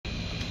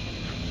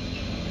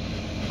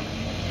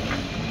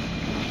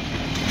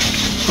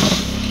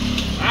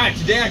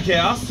Today on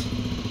Chaos,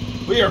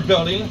 we are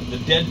building the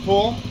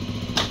Deadpool,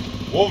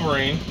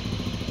 Wolverine,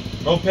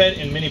 moped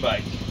and mini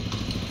bike.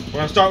 We're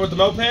going to start with the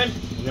moped, and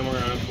then we're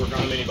going to work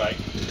on the mini bike.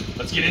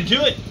 Let's get into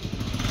it.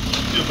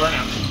 Let's do a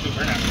burnout. Let's do a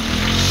burnout.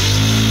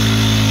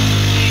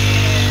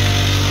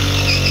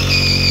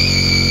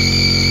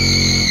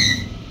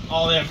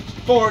 All them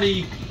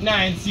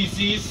 49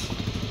 cc's.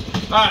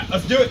 Alright,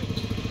 let's do it.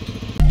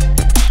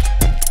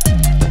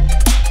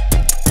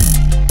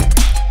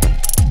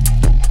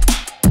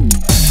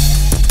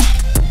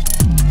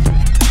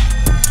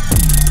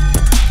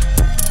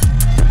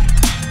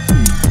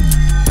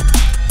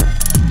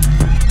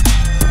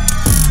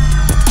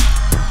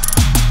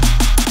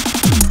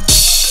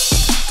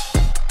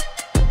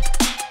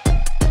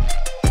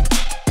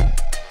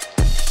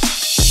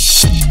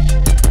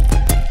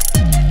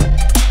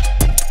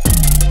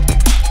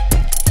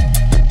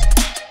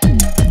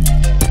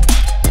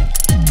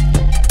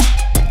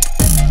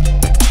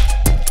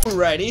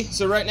 Alrighty,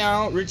 so right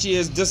now Richie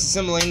is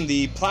disassembling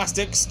the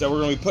plastics that we're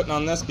going to be putting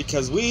on this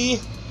because we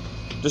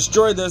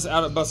destroyed this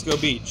out at Busco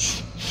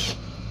Beach.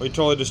 We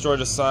totally destroyed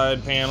the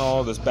side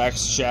panel, this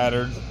back's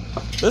shattered.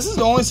 This is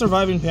the only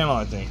surviving panel,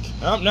 I think.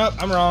 Oh, nope,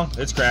 I'm wrong,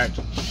 it's cracked.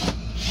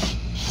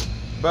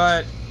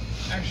 But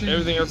actually,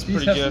 everything else is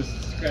pretty good.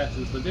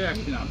 Scratches, but they're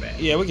actually not bad.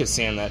 Yeah, we could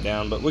sand that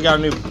down, but we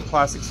got new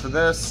plastics for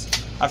this.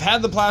 I've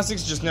had the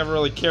plastics, just never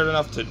really cared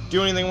enough to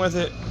do anything with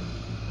it.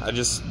 I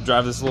just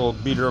drive this little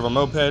beater of a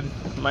moped.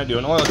 Might do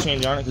an oil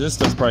change on it because this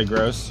stuff's probably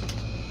gross.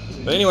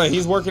 But anyway,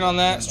 he's working on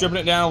that, stripping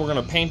it down. We're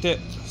gonna paint it,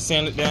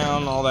 sand it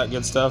down, all that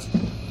good stuff.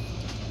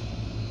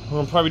 We're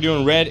gonna probably be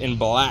doing red and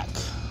black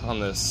on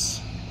this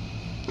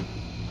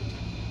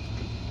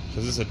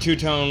because this is a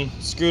two-tone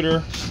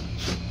scooter.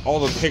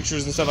 All the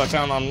pictures and stuff I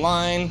found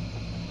online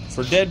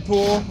for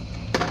Deadpool,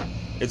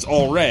 it's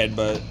all red,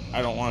 but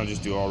I don't want to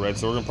just do all red.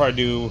 So we're gonna probably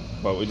do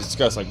what we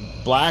discussed, like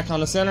black on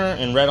the center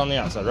and red on the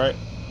outside, right?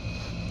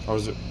 Or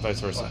is it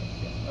vice versa?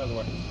 Yeah, other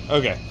way.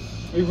 Okay.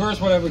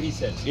 Reverse whatever he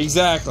said.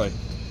 Exactly.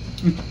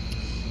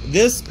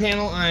 This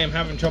panel I am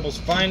having troubles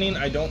finding.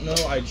 I don't know.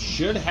 I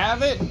should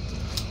have it,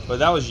 but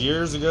that was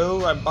years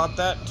ago. I bought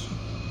that.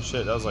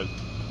 Shit, that was like,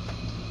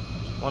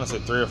 I want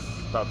to say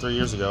about 3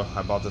 years ago.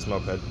 I bought this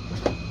moped.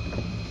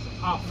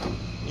 Oh.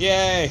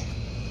 Yay!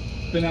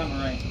 It's been out in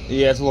the rain.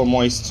 Yeah, it's a little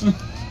moist.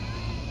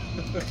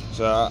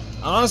 So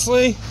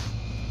honestly,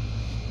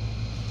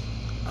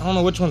 I don't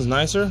know which one's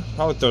nicer.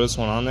 Probably throw this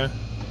one on there.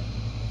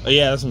 Oh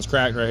yeah, this one's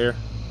cracked right here.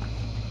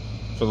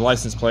 For the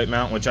license plate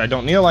mount, which I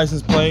don't need a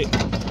license plate.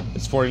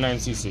 It's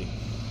 49cc.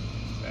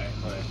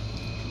 Exactly.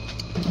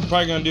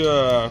 Probably gonna do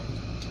a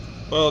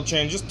oil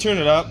change, just tune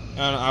it up.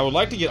 And I would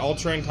like to get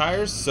all-terrain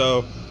tires,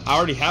 so I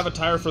already have a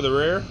tire for the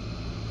rear.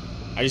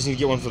 I just need to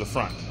get one for the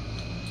front,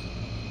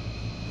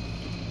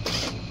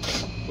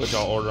 which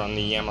I'll order on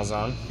the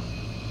Amazon.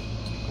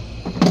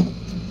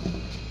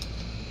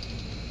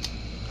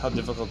 How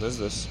difficult is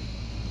this?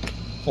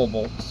 Full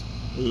bolts.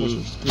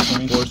 Ooh.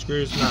 4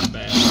 screws, not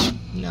bad.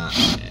 Not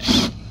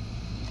bad.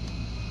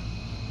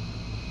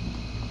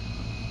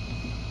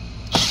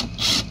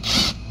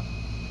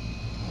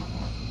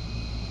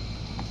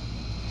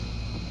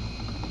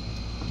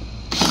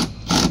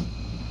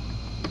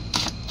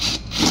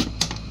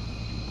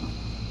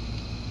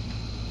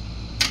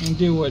 And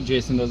do what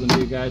Jason doesn't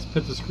do, guys.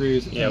 Put the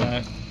screws in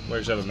that. We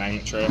just have a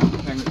magnet tray.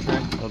 Magnet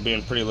tray. We're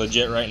being pretty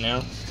legit right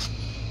now.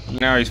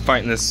 Now he's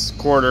fighting this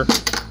quarter.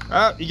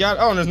 Oh, you got.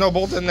 Oh, and there's no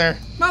bolt in there.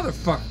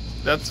 Motherfucker.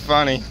 That's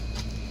funny.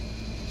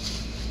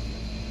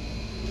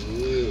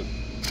 Ooh.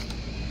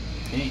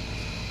 Hey.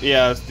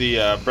 Yeah, it's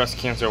the Breast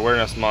Cancer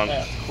Awareness Month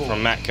cool.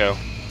 from Matco.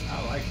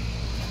 I like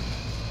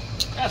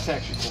it. That's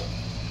actually cool.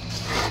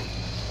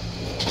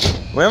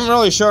 We haven't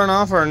really shown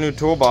off our new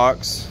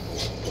toolbox.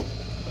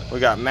 We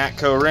got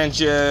Matco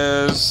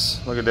wrenches.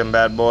 Look at them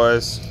bad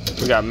boys.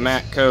 We got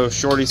Matco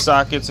shorty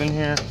sockets in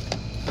here.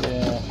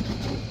 Yeah.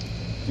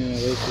 Yeah,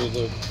 those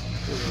look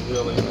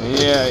really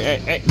nice. Yeah,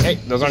 hey,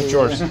 those aren't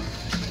yours.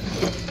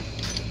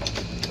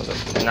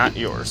 Those are not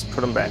yours.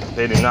 Put them back.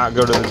 They did not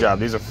go to the job.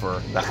 These are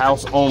for the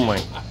house only.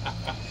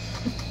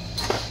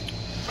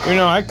 You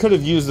know, I could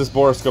have used this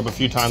borescope a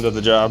few times at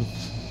the job.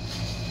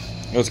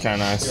 It was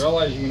kind of nice. You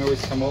realize you can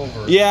always come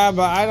over. Yeah,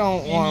 but I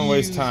don't want to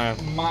waste time.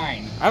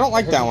 Mine. I don't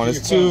like that one.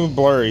 It's too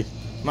blurry.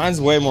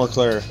 Mine's way more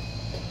clear.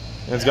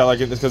 And it's got like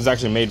because it's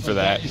actually made for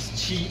that.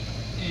 It's cheap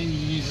and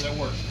you use it at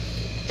work.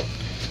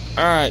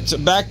 All right, so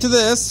back to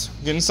this.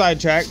 Getting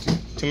sidetracked.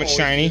 Too much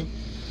shiny.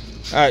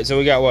 All right, so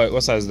we got what?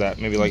 What size is that?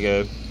 Maybe like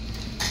a.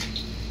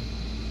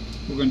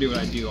 We're gonna do what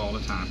I do all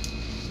the time.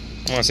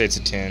 I want to say it's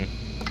a 10.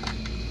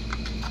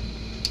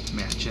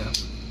 Match up.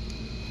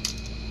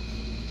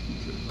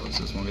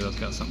 This one that's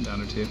got something down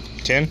there too.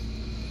 10?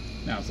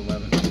 Now it's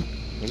 11.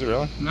 Is it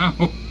really? No,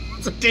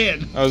 it's a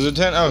 10. Oh, is it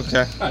 10? Oh,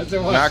 okay.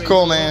 Not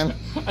cool, man.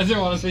 I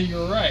didn't want to say you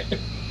were right.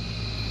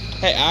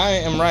 Hey, I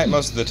am right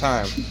most of the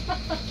time.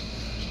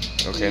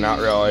 Okay, not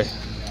really.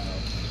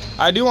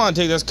 I do want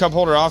to take this cup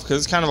holder off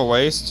because it's kind of a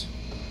waste.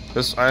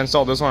 I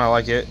installed this one. I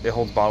like it. It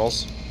holds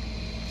bottles.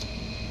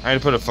 I need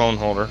to put a phone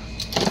holder.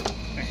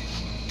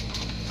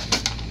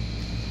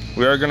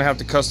 We are gonna have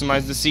to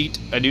customize the seat.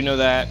 I do know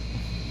that.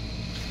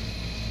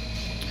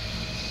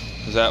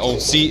 'Cause that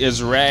old seat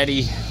is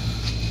ratty.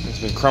 It's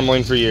been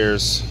crumbling for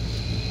years.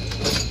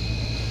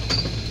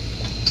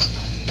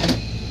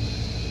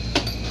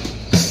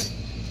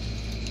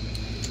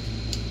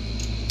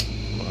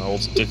 My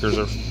old stickers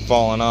are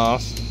falling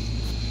off.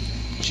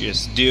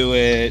 Just do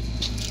it.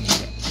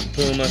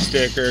 Puma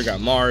sticker,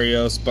 got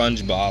Mario,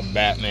 SpongeBob,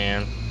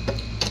 Batman,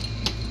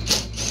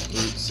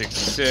 Route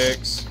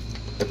 66.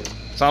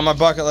 It's on my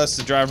bucket list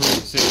to drive Route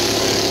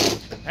 66.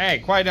 Hey,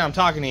 quiet down, I'm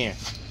talking to you.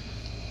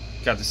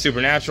 Got the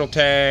Supernatural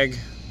tag,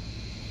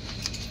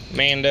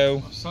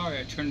 Mando. Sorry,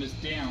 I turned this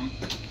down.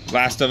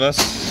 Last of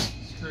Us.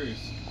 Screws.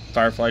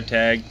 Firefly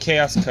tag,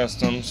 Chaos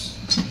Customs.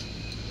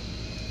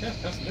 Yeah,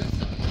 that's good.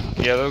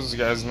 Yeah, those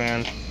guys,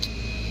 man,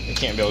 they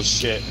can't build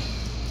shit.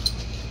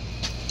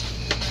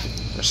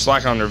 They're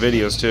slacking on their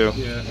videos too.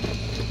 Yeah.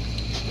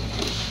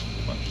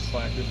 Bunch of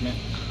slackers, man.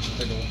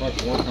 They don't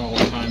like working all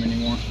the time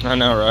anymore. I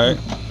know, right?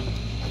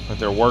 Like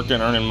they're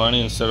working, earning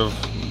money instead of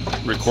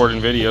recording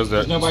videos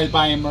that. Nobody's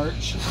buying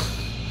merch.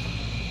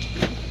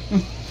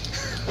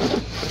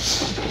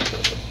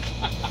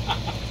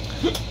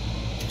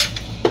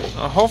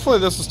 Hopefully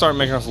this will start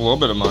making us a little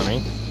bit of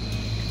money.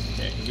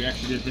 Okay, we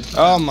actually did this.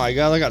 Oh my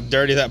god, look how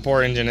dirty that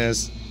poor engine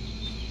is.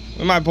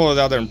 We might pull it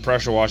out there and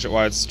pressure wash it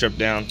while it's stripped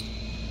down.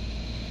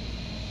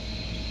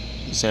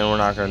 You saying we're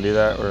not going to do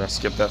that? We're going to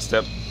skip that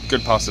step?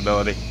 Good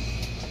possibility.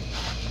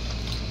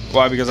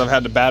 Why? Because I've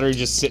had the battery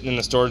just sitting in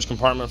the storage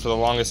compartment for the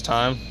longest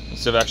time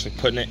instead of actually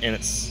putting it in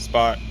its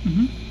spot.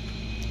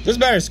 This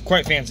battery's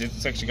quite fancy.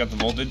 It's actually got the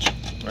voltage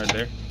right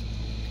there.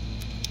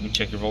 You can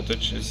check your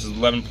voltage. This is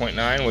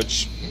 11.9,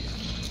 which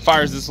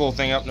fires this little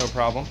thing up no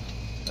problem.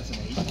 That's an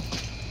 8.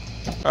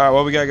 Alright,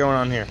 what we got going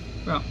on here?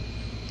 Well,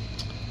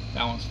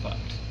 that one's fucked.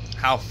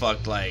 How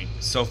fucked? Like,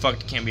 so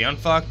fucked it can't be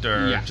unfucked,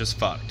 or just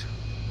fucked?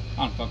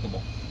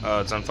 Unfuckable. Oh,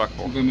 it's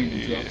unfuckable. You're gonna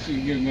need to drill.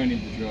 You're gonna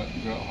need to drill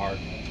it hard.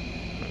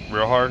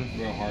 Real hard?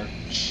 Real hard.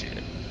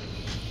 Shit.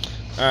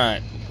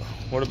 Alright.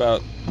 What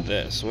about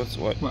this? What?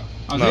 Well,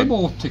 I was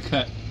able to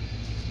cut.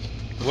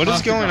 What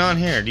is going on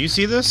here? Do you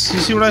see this? You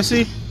see what I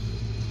see?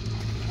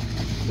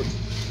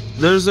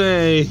 There's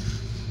a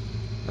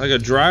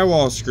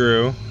drywall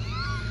screw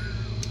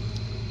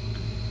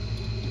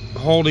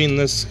holding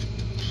this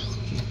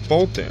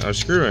bolt in, or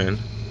screw in.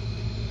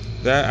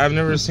 That I've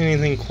never seen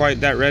anything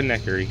quite that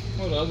redneckery.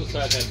 Well, the other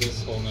side had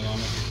this holding it on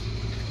it.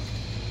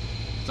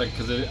 It's like,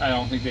 because I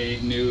don't think they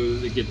knew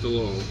to get the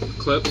little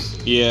clips.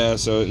 Yeah,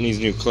 so it needs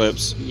new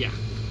clips. Yeah.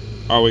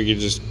 Or we could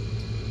just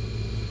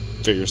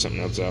figure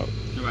something else out.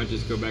 I might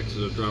just go back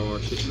to the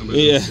drywall shit.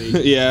 Yeah,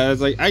 yeah.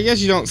 It's like, I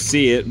guess you don't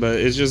see it, but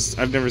it's just,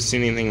 I've never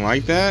seen anything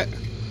like that.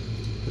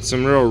 It's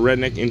some real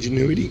redneck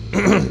ingenuity.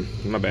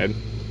 My bad.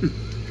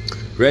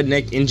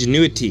 Redneck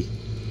ingenuity.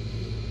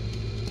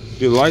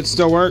 Do the lights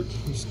still work?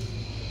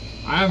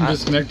 I haven't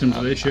disconnected them,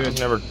 so they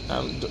should.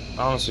 I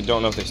honestly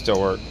don't know if they still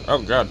work. Oh,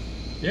 God.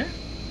 Yeah.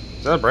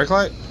 Is that a brake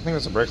light? I think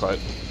that's a brake light.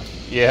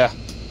 Yeah.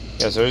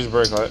 Yeah, so there's a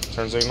brake light.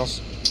 Turn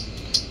signals.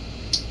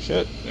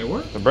 Shit. They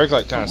work. The brake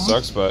light kind of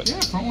sucks, but...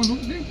 Yeah, front ones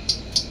look good.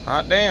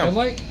 Hot damn.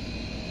 Headlight?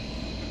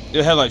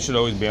 The headlight should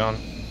always be on.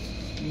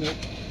 Nope.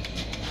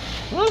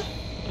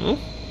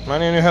 Might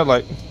need a new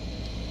headlight.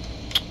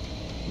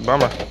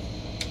 Bummer.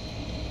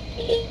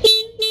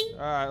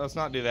 Alright, let's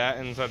not do that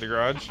inside the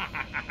garage.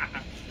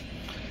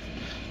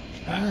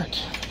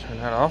 Alright, turn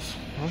that off.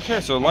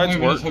 Okay, so the lights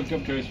work. It's hooked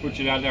up to it,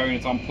 switch it out there, and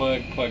it's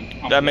unplugged,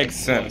 That makes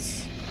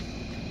sense.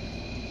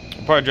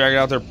 I'll probably drag it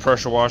out there,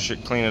 pressure wash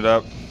it, clean it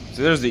up.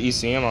 See, there's the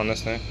ECM on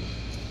this thing.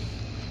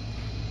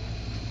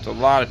 It's a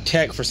lot of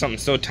tech for something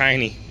so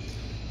tiny.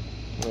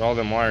 With all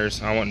them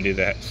wires, I wouldn't do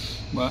that.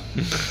 What?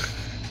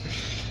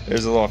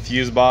 There's a little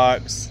fuse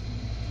box.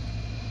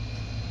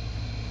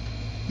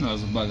 No,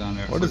 there's a bug on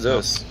there. What is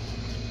this?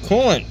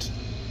 Coolant.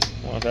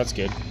 Well, that's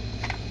good.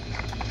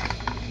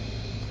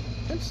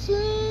 It's a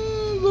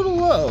little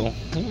low.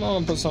 I'm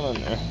gonna put some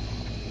in there.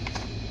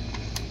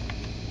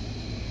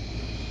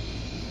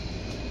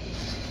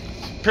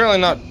 Apparently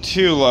not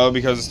too low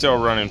because it's still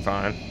running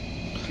fine.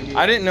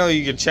 I didn't know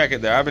you could check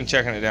it there. I've been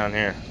checking it down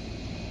here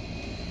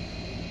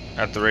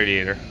at the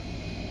radiator,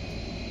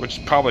 which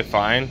is probably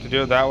fine to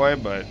do it that way,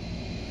 but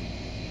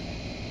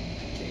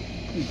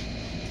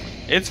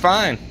it's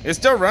fine. It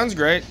still runs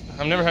great.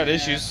 I've never had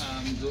issues.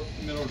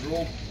 Middle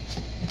drool.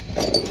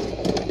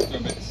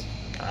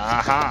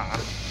 Aha.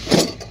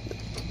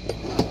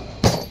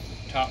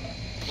 Top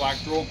black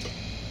drool.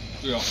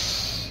 Yeah.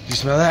 You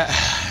smell that?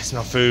 I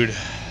smell food.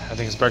 I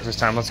think it's breakfast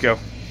time. Let's go.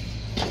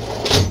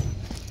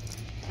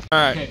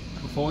 Alright. Okay,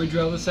 before we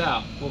drill this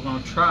out, we're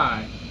going to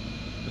try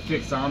to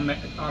fix our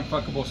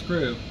unfuckable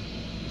screw.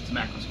 It's a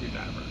macro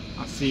screwdriver.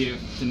 I'll see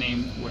if the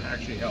name would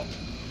actually help.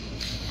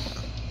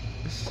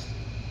 Let's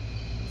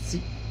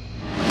see.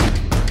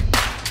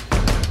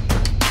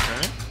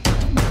 Okay.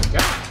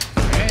 Yeah.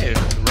 Hey,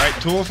 the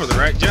right tool for the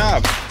right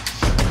job.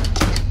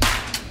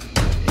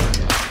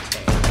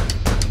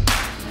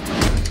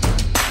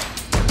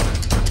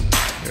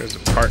 There's a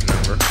part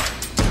number.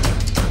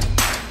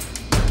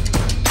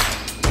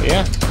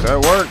 Yeah, that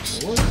works.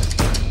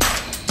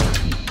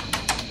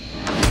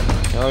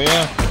 Oh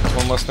yeah,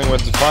 one less thing we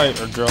have to fight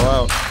or drill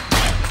out.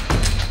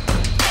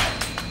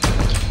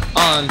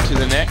 On to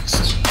the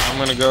next. I'm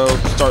gonna go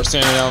start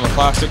sanding down the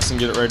plastics and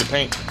get it ready to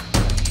paint.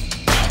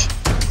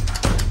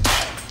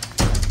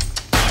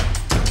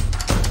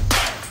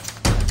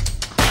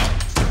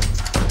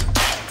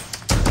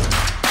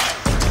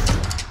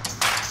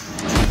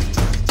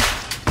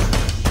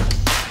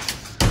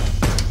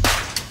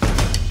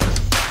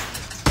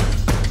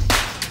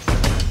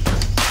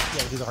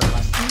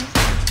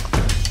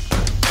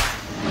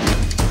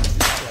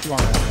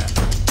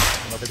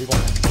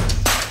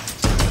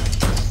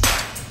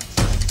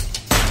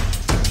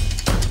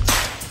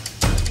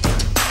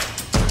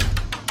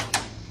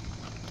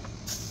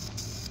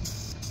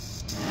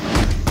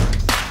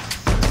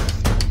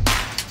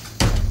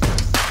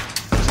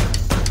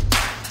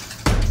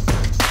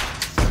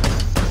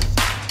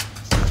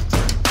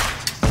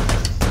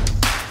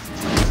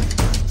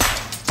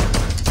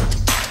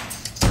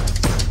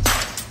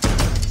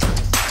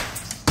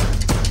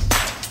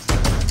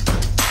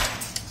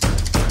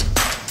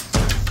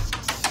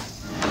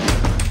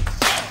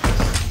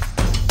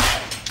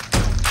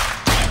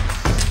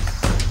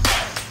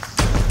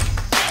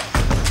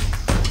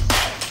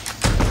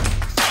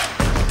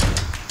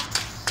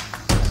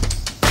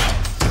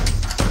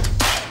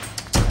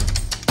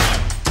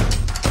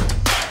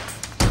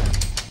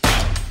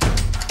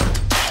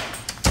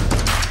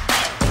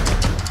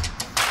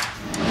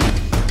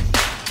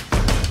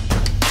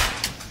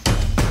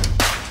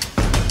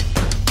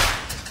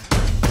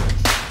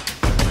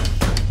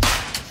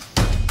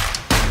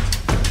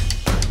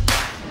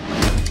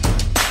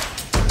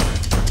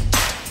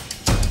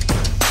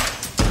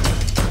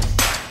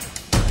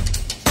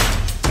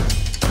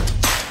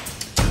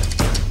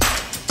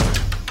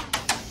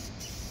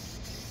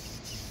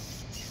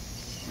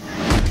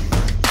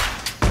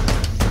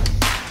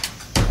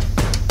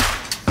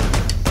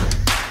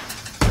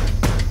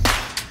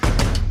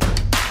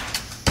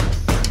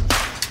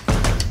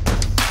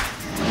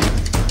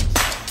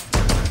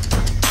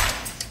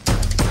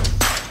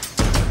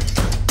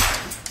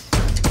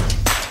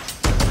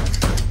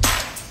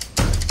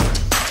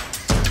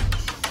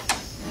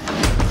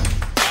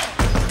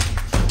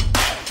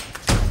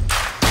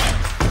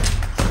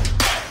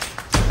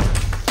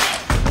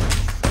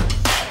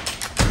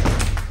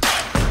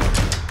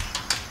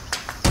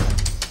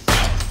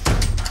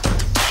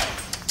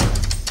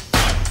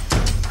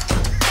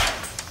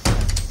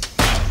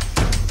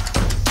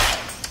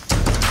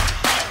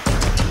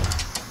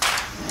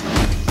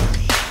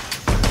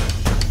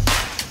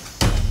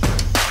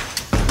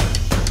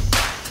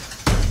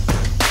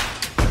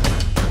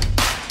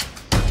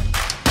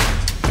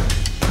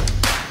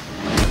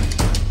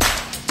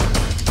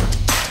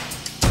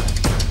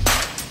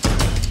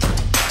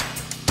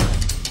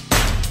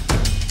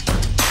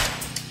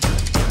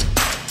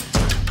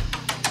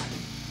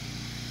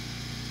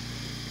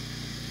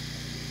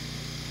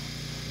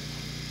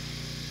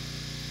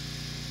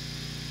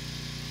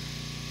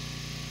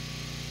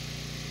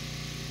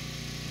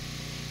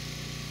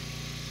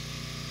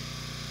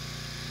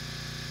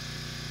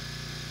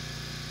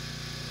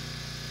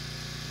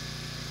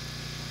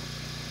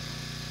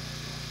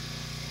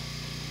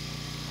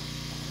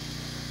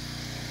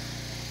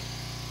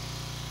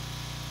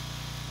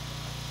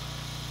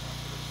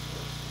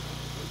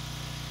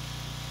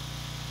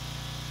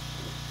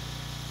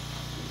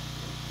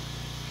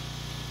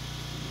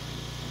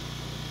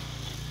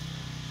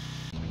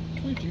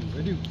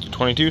 I do.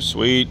 22,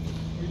 sweet.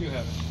 We do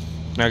have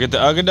it. Now get the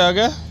Ugga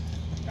Dugga.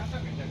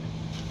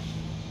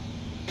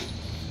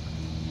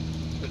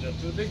 Put it up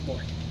to the big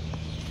boy.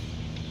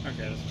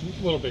 Okay, that's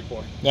a little big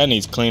boy. That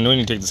needs cleaned. We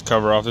need to take this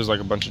cover off. There's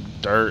like a bunch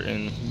of dirt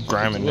and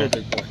grime in there.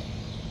 Big boy.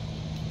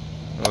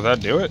 Will that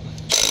do it?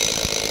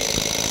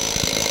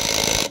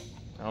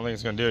 I don't think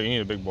it's gonna do it. You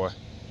need a big boy.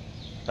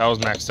 That was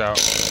maxed out.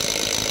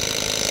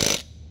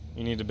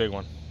 You need a big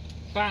one.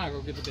 Fine, I'll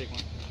go get the big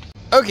one.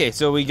 Okay,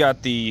 so we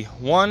got the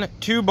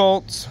 2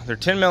 bolts. They're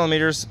 10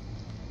 millimeters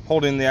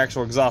holding the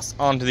actual exhaust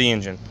onto the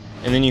engine.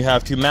 And then you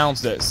have 2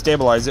 mounts that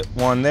stabilize it.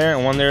 One there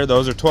and one there.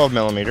 Those are 12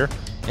 millimeter.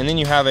 And then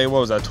you have a,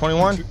 what was that,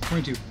 21?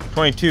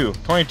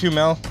 22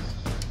 mil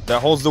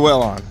that holds the wheel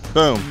on.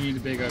 Boom. You need a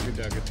big Ugga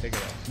Dugga. Take it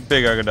off.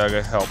 Big Ugga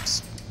Dugga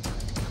helps.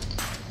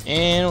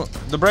 And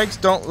the brakes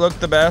don't look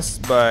the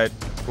best, but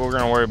we're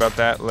gonna worry about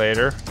that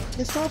later.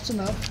 It stops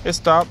enough. It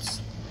stops.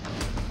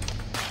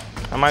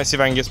 I might see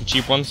if I can get some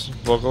cheap ones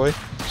locally.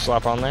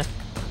 Slap on there.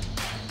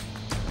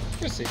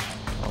 Let's see.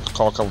 I'll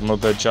call a couple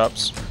moped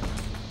shops.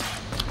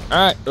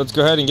 Alright, let's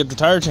go ahead and get the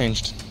tire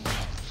changed.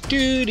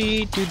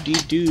 Doo-dee,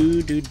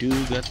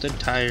 doo-dee-doo-doo-doo. Got the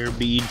tire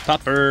bead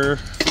popper.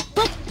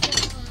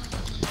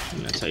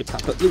 And that's how you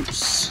pop it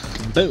loose.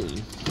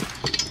 Boom.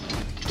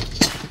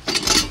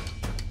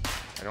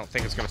 I don't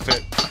think it's gonna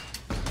fit.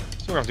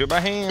 So we're gonna do it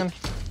by hand.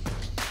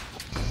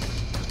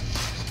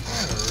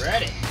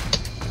 Alrighty.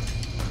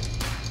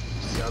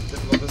 See how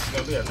difficult this is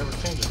gonna be. I've never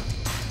changed a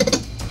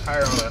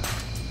tire on a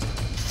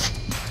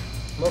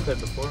moped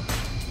before.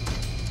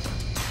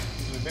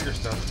 bigger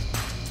stuff.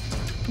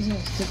 He's gonna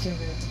stick in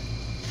there.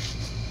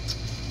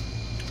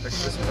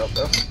 Fix this one up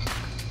though.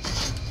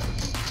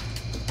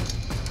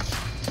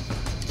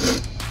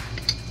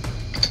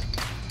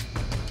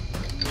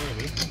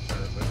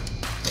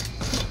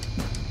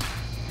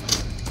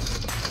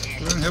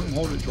 We're gonna help him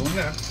hold it, Jordan.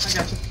 No, I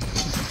got you.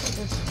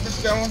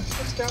 It's going.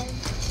 It's going.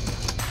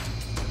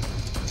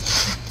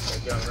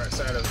 Gotta go on the right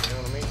side of it, you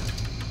know what I mean?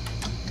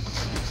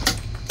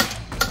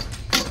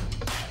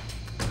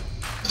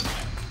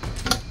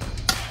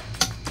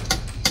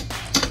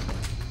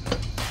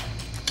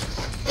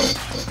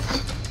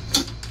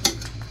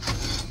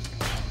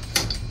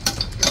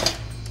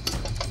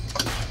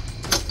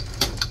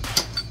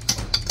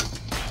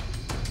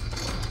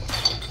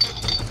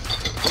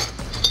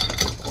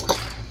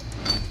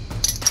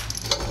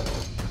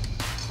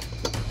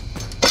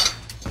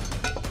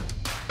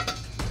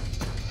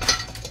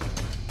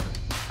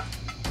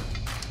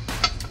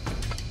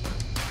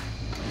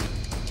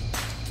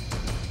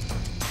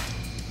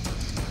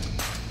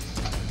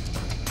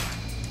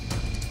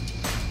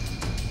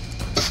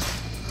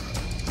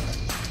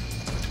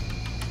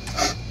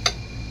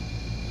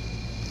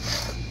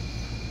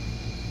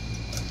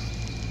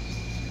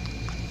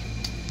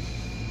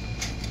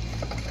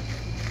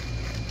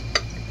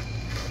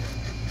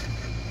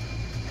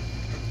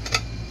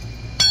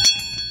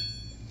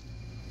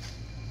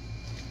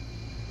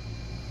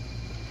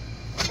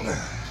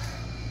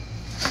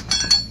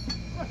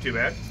 Not too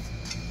bad.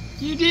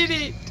 You did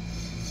it!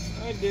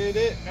 I did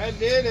it. I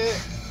did it.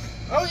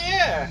 Oh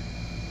yeah.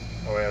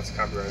 Oh yeah, it's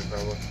copyrighted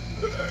probably.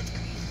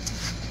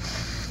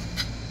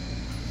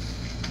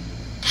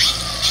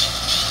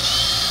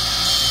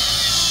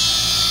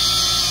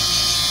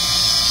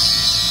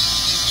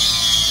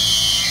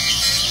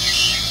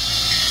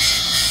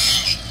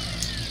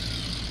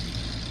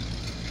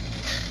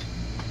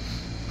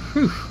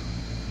 Whew.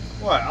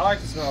 What? I like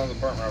the smell of the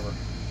burnt rubber.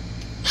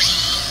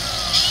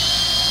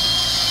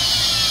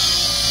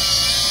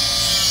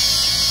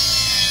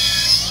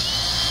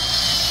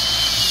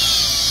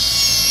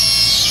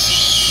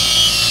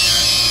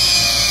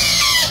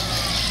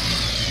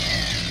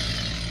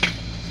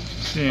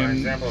 An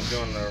example of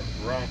doing the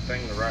wrong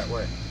thing the right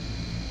way.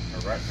 Or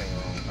right thing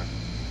the wrong way.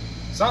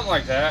 Something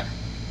like that.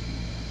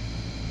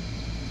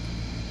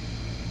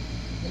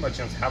 You by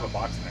chance have a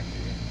box next to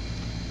you.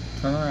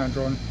 Turn around,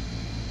 Jordan.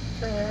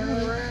 Turn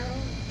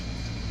around.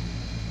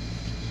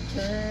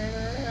 Turn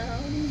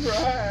around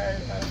right.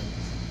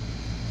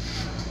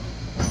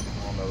 I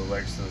don't know the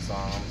lyrics to the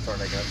song. I'm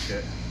starting making up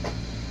shit.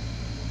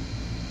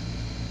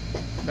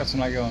 That's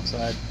when I go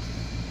inside.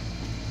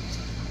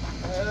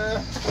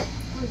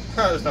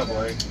 There's no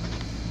blade.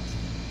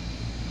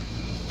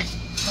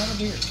 Not a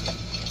deer.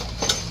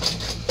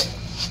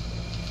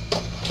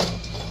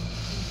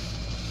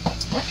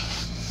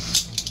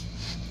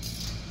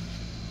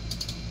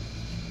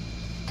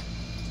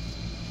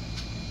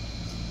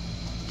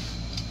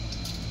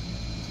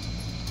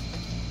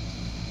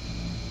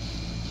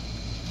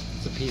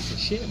 It's a piece of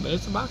shit, but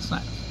it's a box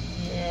knife.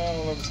 Yeah, I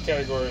don't know if it's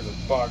category as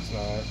a box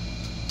knife.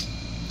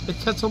 It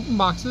cuts open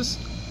boxes,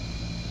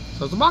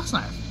 so it's a box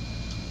knife.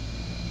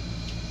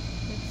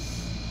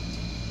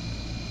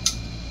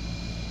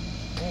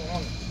 I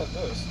want to cut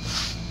this.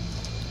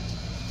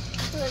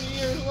 30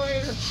 years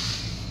later.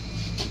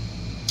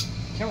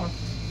 Come on.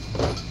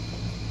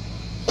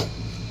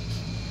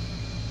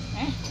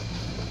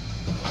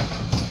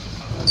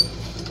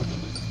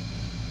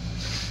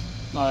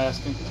 Not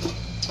asking.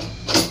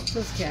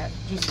 Just cat.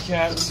 Just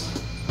cats.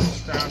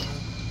 Scrounging.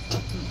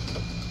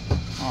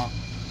 Oh.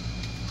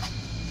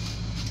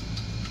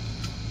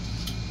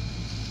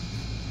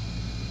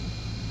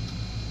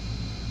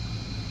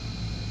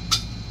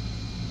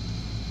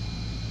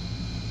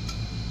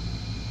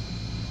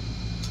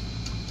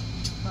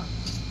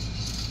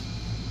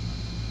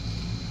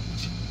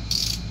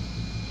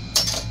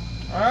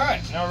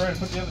 Alright, now we're ready to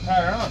put the other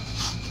tire on.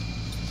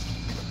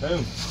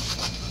 Boom.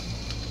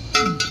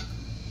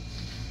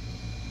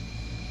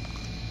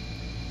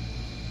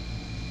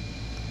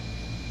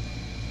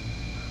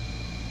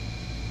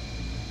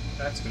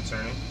 That's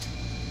concerning.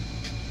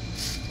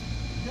 Is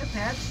that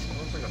patch? It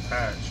looks like a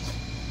patch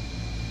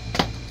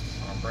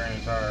on a brand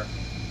new tire.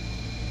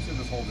 See if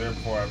this holds there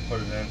before I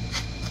put it in.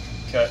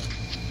 Cut.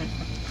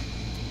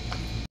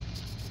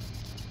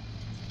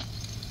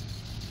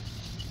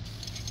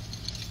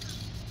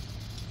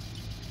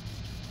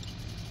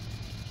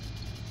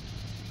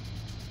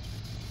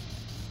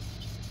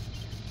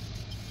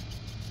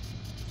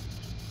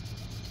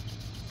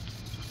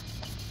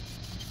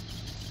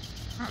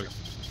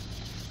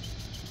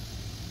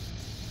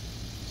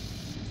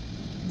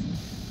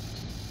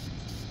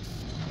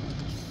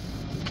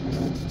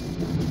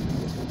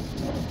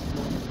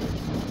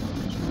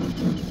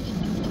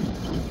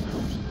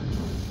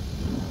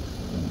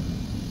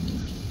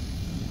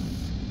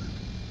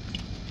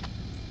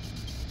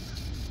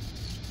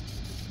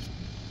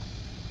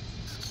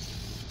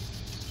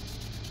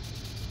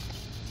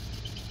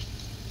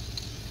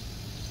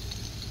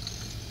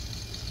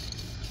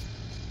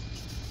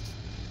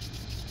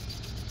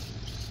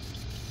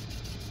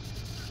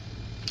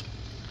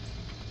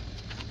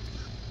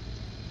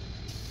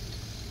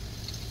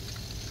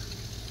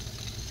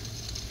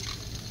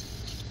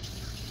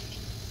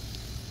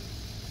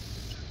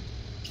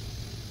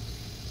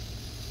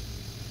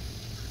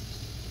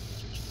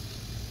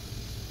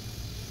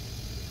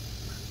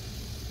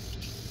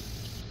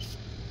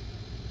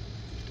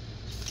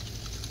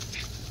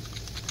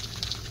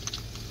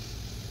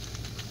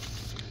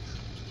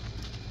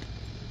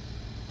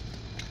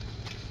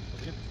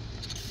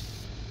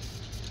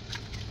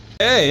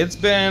 Hey, it's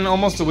been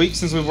almost a week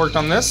since we've worked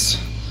on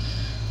this.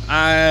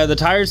 The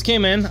tires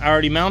came in. I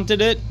already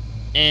mounted it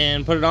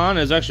and put it on.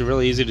 It was actually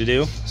really easy to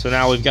do. So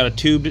now we've got a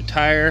tubed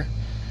tire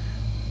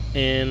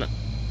in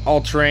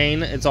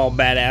all-terrain. It's all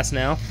badass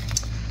now.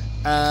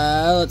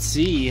 Let's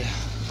see.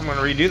 I'm gonna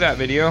redo that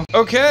video.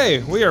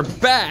 Okay, we are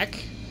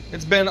back.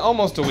 It's been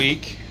almost a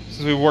week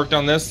since we worked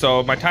on this.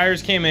 So my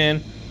tires came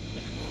in.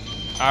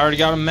 I already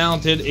got them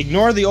mounted.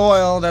 Ignore the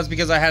oil. That's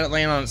because I had it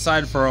laying on its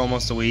side for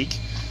almost a week.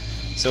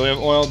 So we have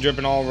oil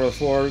dripping all over the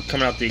floor,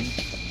 coming out the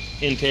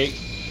intake.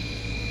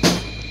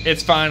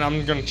 It's fine.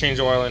 I'm gonna change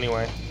the oil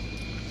anyway.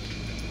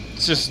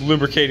 It's just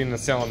lubricating the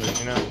cylinder,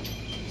 you know?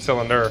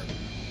 Cylinder.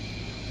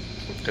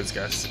 It's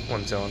got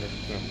one cylinder.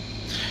 Yeah.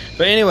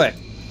 But anyway,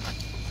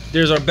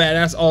 there's our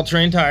badass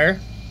all-terrain tire.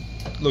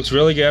 Looks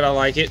really good. I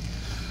like it.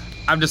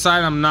 I've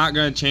decided I'm not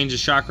going to change the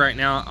shock right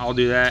now. I'll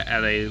do that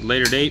at a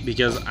later date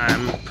because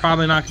I'm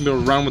probably not going to be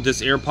able to run with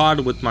this air pod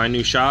with my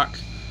new shock.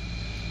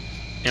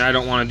 And I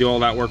don't want to do all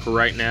that work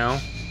right now.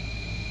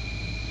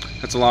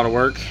 That's a lot of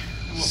work.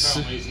 I'm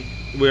feeling lazy.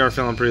 We are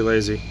feeling pretty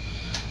lazy.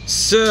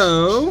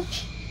 So,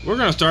 we're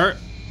going to start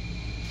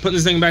putting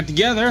this thing back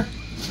together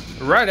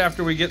right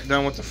after we get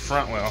done with the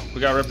front wheel.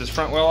 We got to rip this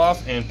front wheel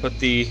off and put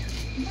the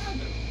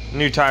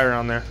new tire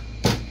on there.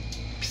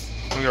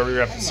 We got to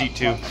rewrap the seat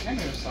too.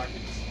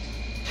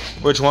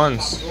 Which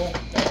ones?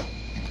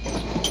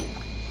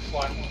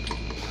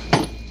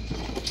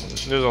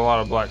 There's a lot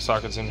of black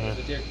sockets in here.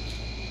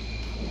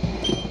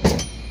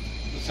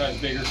 This side's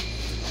bigger.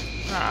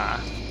 Ah.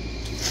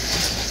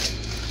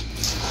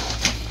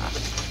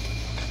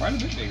 Quite a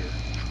bit bigger.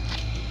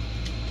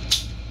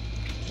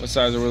 What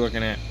size are we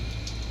looking at?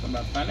 I'm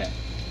about to find out.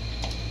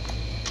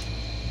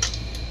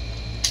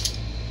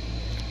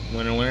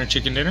 Winner,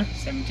 chicken dinner?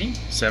 17.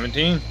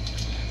 17.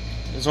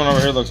 This one over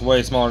here looks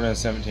way smaller than a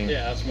 17.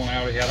 Yeah, that's one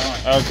I already had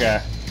on.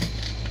 Okay.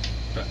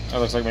 That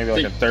looks like maybe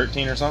like a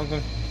 13 or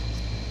something.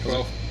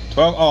 12.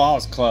 12? Oh, I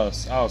was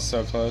close. I was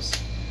so close.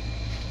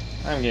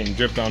 I'm getting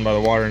dripped on by the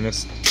water in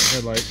this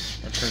headlight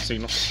or turn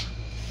signal.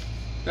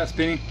 That's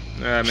spinning.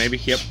 Maybe.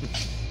 Yep.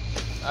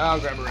 I'll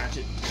grab a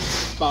ratchet.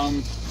 Bottom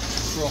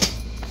roll.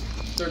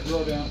 Third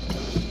row down.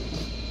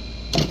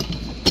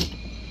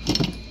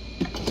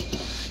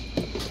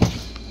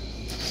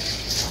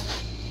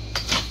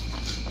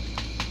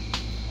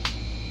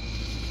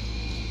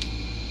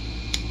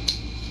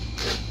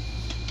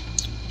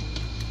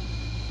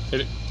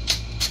 Hit it.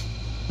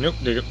 Nope,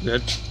 dig it.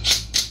 Good.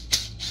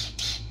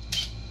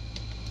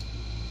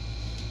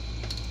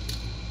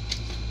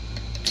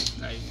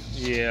 Nice.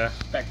 Yeah.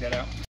 Back that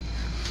out.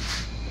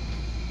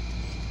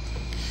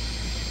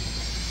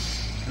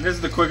 And this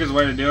is the quickest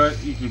way to do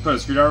it. You can put a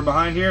screwdriver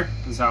behind here.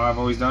 This is how I've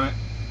always done it.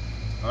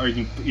 Or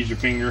you can use your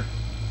finger.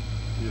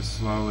 You just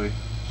slowly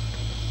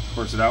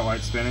force it out while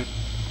it's spinning.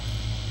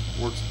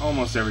 Works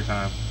almost every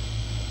time.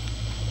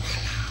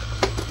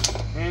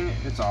 And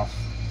it's off.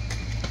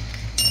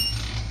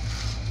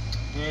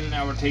 And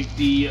now we'll take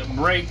the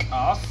brake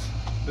off.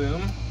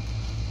 Boom.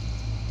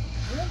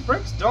 Yeah,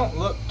 brakes don't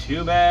look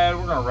too bad.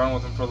 We're gonna run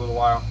with them for a little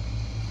while.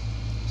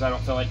 Because I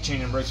don't feel like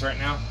changing brakes right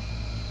now.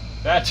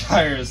 That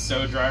tire is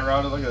so dry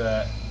rotted. Look at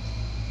that.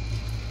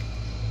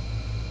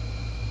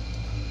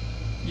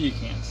 You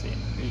can't see it.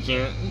 You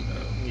can't?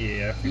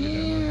 Yeah, I figured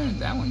that out.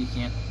 That one you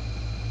can't.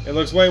 It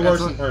looks way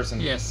worse in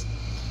person. Yes.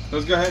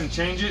 Let's go ahead and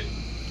change it.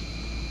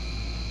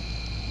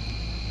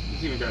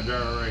 It's even got a dry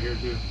rot right here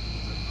too.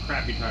 It's a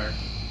crappy tire.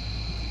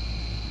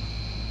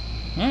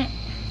 Huh?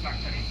 Not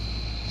kidding.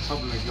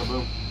 Hoping they go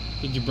boom.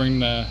 Did you bring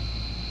the...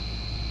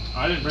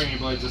 I didn't bring any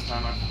blades this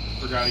time. I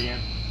forgot again.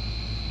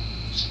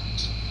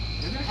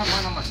 Maybe I have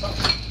mine on my stuff.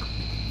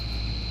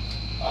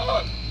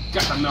 Oh,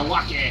 got the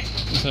Milwaukee.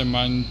 Let's have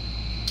mine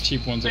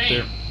cheap ones up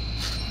there.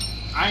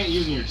 I ain't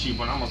using your cheap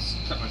one. I almost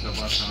cut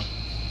myself last time.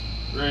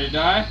 Ready to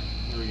die?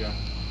 Here we go.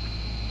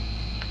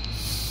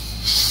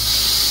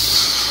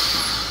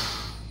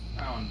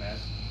 That one bad.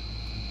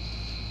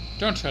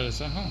 Don't try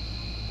this at home.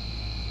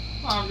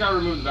 Well, I've got to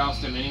remove the valve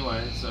stem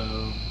anyway,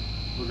 so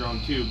we're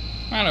going tube.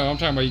 I know, I'm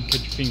talking about you cut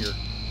your finger.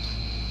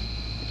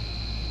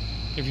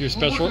 If you're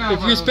special, working out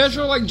if you're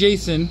special like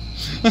Jason,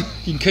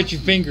 you can cut your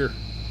finger,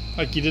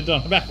 like you did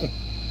on the back one.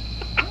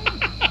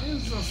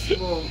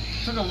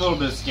 Took a little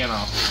bit of skin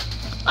off.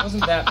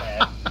 Wasn't that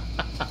bad.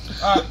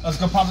 Alright, let's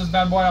go pop this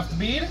bad boy off the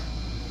bead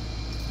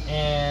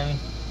and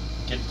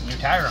get the new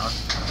tire on.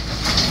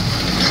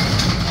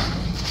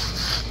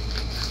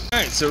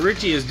 Alright, so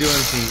Richie is doing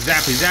some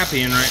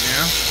zapping right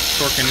now.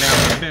 Torquing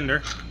down the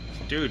fender.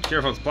 Dude,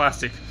 careful, it's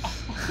plastic.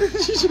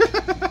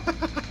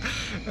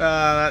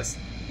 That's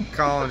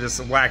Colin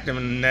just whacked him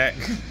in the neck.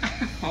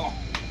 Oh.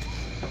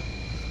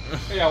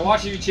 Yeah,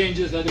 watch if you change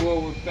this, other way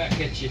we're back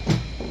at you.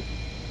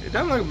 It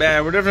doesn't look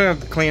bad. We're definitely going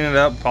to have to clean it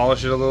up,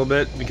 polish it a little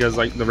bit because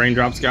like the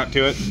raindrops got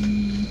to it.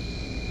 I'm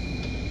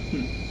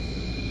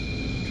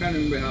trying to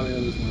remember how the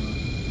others went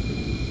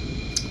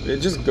on. It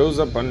just goes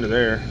up under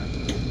there.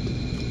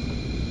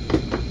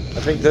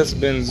 I think this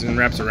bends and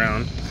wraps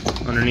around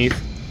underneath.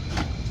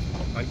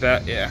 Like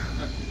that, yeah.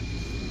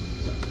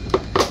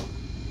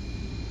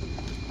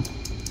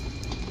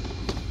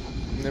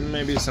 There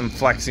may be some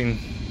flexing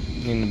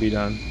needing to be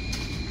done.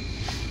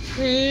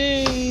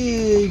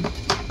 Hey.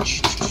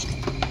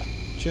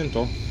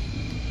 Gentle.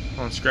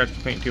 Don't scratch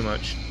the paint too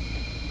much.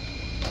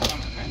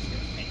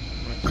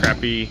 What a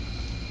crappy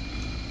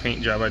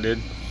paint job I did.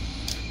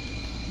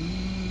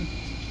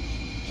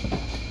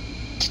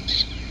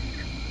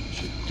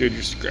 Dude,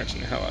 you're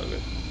scratching the hell out of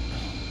it.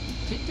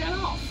 Take that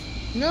off.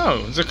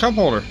 No, it's a cup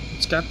holder.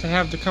 It's got to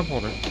have the cup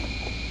holder.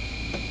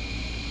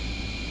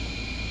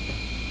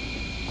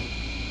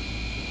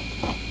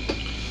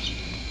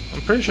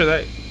 I'm pretty sure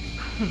that...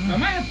 I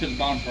might have to put the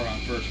bottom part on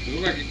first, because it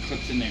looks like it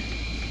clips in there.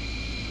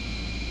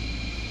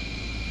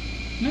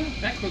 No,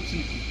 that clips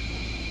in.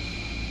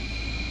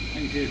 I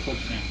can see the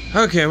clips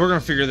now. Okay, we're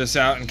gonna figure this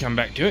out and come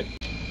back to it.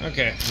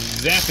 Okay,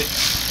 zap it.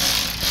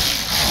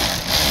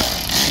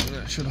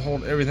 That should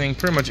hold everything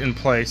pretty much in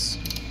place.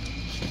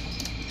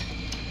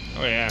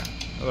 Oh yeah,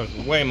 that looks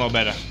way more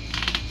better.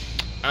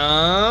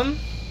 That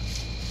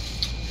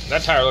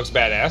tire looks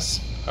badass.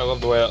 I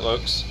love the way that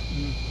looks.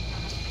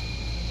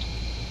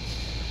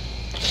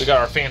 We got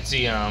our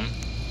fancy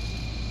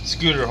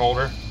scooter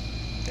holder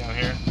down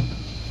here.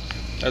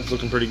 That's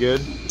looking pretty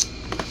good.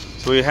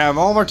 So we have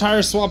all of our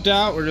tires swapped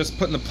out. We're just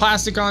putting the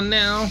plastic on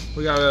now.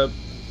 We gotta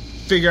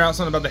figure out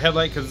something about the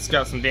headlight because it's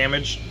got some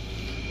damage.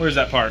 Where's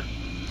that part?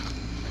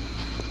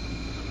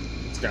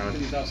 It's down.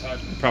 It's outside.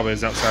 It probably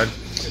is outside.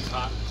 It's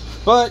hot.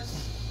 But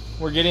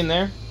we're getting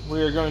there.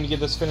 We are going to get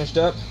this finished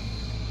up.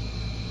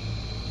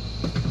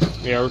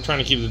 Yeah, we're trying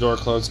to keep the door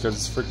closed because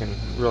it's freaking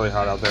really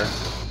hot out there.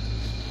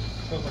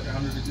 Feels like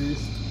 100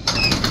 degrees.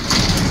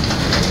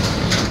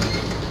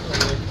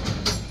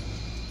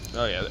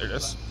 Oh yeah, there it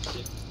is.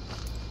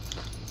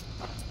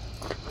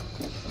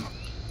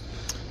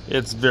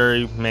 It's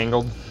very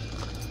mangled.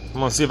 I'm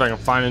gonna see if I can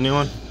find a new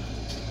one.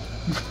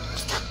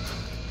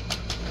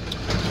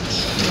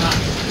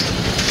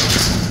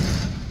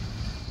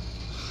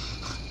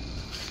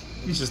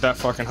 He's just that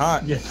fucking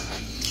hot.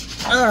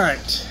 Yes.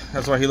 Alright.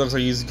 That's why he looks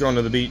like he's going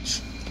to the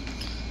beach.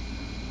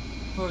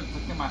 Look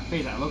at my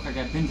face. I look like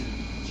I've been to the beach.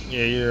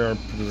 Yeah, you're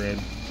pretty red.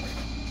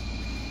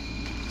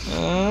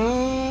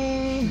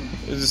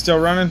 Is it still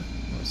running?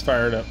 Let's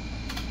fire it up.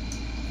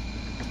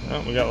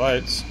 Oh, we got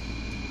lights.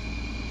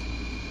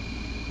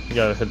 You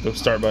gotta hit the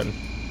start button.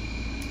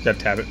 You gotta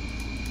tap it.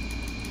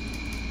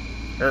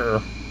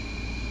 Oh.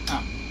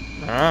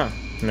 Ah,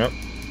 nope.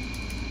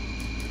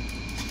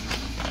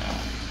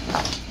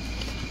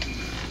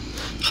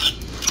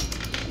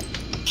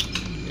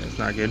 Yeah, it's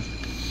not good. I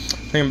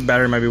think the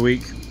battery might be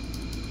weak.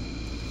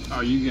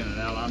 Oh, you getting it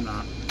out? I'm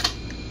not.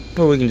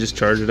 Well, we can just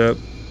charge it up.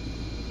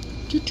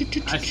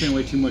 I spent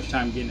way too much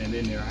time getting it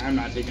in there. I'm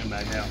not taking it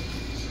back out.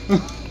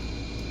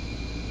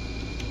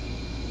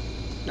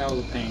 That was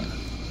a pain.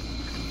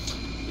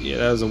 Yeah,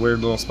 that was a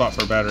weird little spot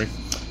for a battery.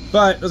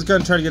 But let's go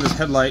ahead and try to get this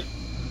headlight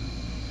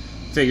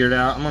figured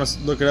out. I'm going to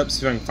look it up,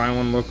 see if I can find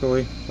one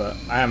locally. But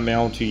I haven't been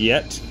able to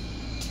yet.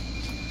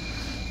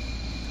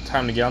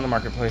 Time to get on the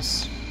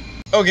marketplace.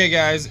 Okay,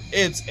 guys,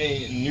 it's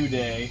a new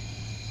day.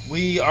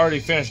 We already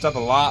finished up a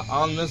lot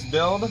on this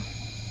build.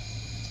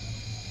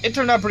 It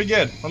turned out pretty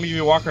good. Let me give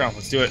you a walk around.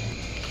 Let's do it.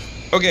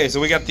 Okay,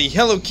 so we got the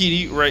Hello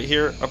Kitty right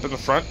here up in the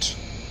front.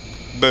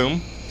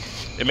 Boom.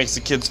 It makes the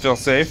kids feel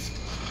safe.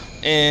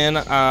 And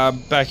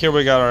back here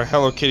we got our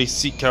Hello Kitty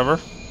seat cover.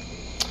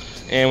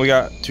 And we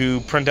got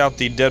to print out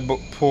the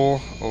Deadpool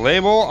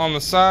label on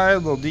the side,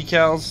 little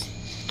decals.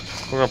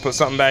 We're going to put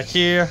something back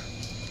here.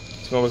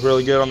 It's going to look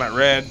really good on that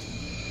red.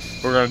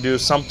 We're going to do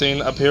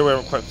something up here. We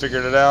haven't quite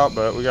figured it out,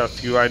 but we got a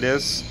few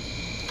ideas.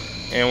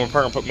 And we're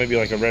probably going to put maybe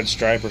like a red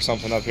stripe or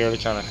something up here to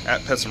kind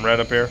of put some red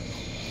up here.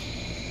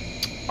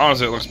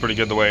 Honestly, it looks pretty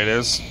good the way it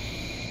is.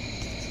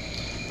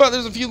 But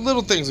there's a few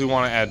little things we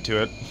want to add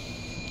to it.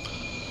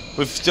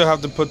 We still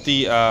have to put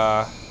the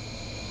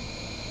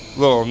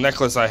little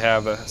necklace I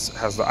have that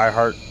has the I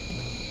heart.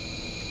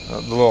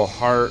 The little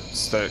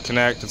hearts that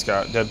connect. It's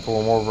got Deadpool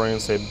and Wolverine,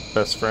 say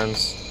best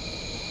friends.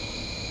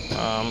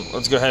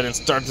 Let's go ahead and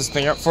start this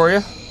thing up for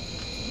you.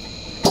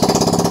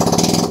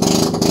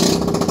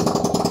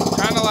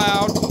 Kind of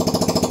loud,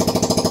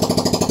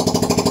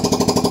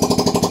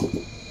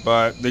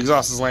 but the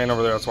exhaust is laying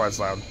over there, that's why it's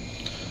loud.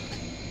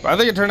 But I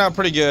think it turned out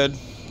pretty good.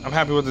 I'm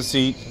happy with the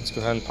seat. Let's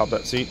go ahead and pop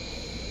that seat.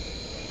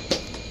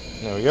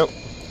 There we go.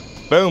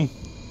 Boom.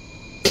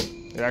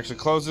 It actually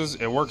closes.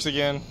 It works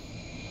again.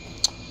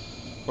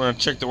 We're going to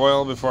check the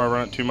oil before I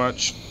run it too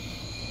much.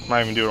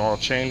 Might even do an oil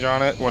change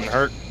on it. Wouldn't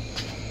hurt.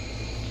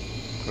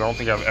 I don't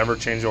think I've ever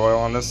changed oil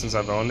on this since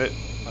I've owned it.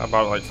 I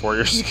bought it like 4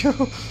 years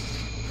ago.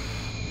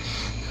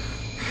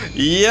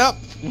 Yep.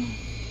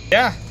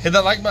 Yeah, hit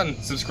that like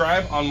button.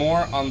 Subscribe on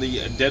more on the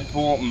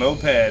Deadpool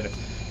moped.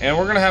 And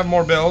we're going to have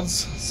more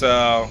builds.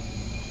 So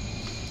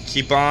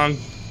keep on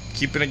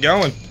keeping it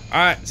going.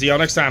 Alright, see y'all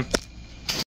next time.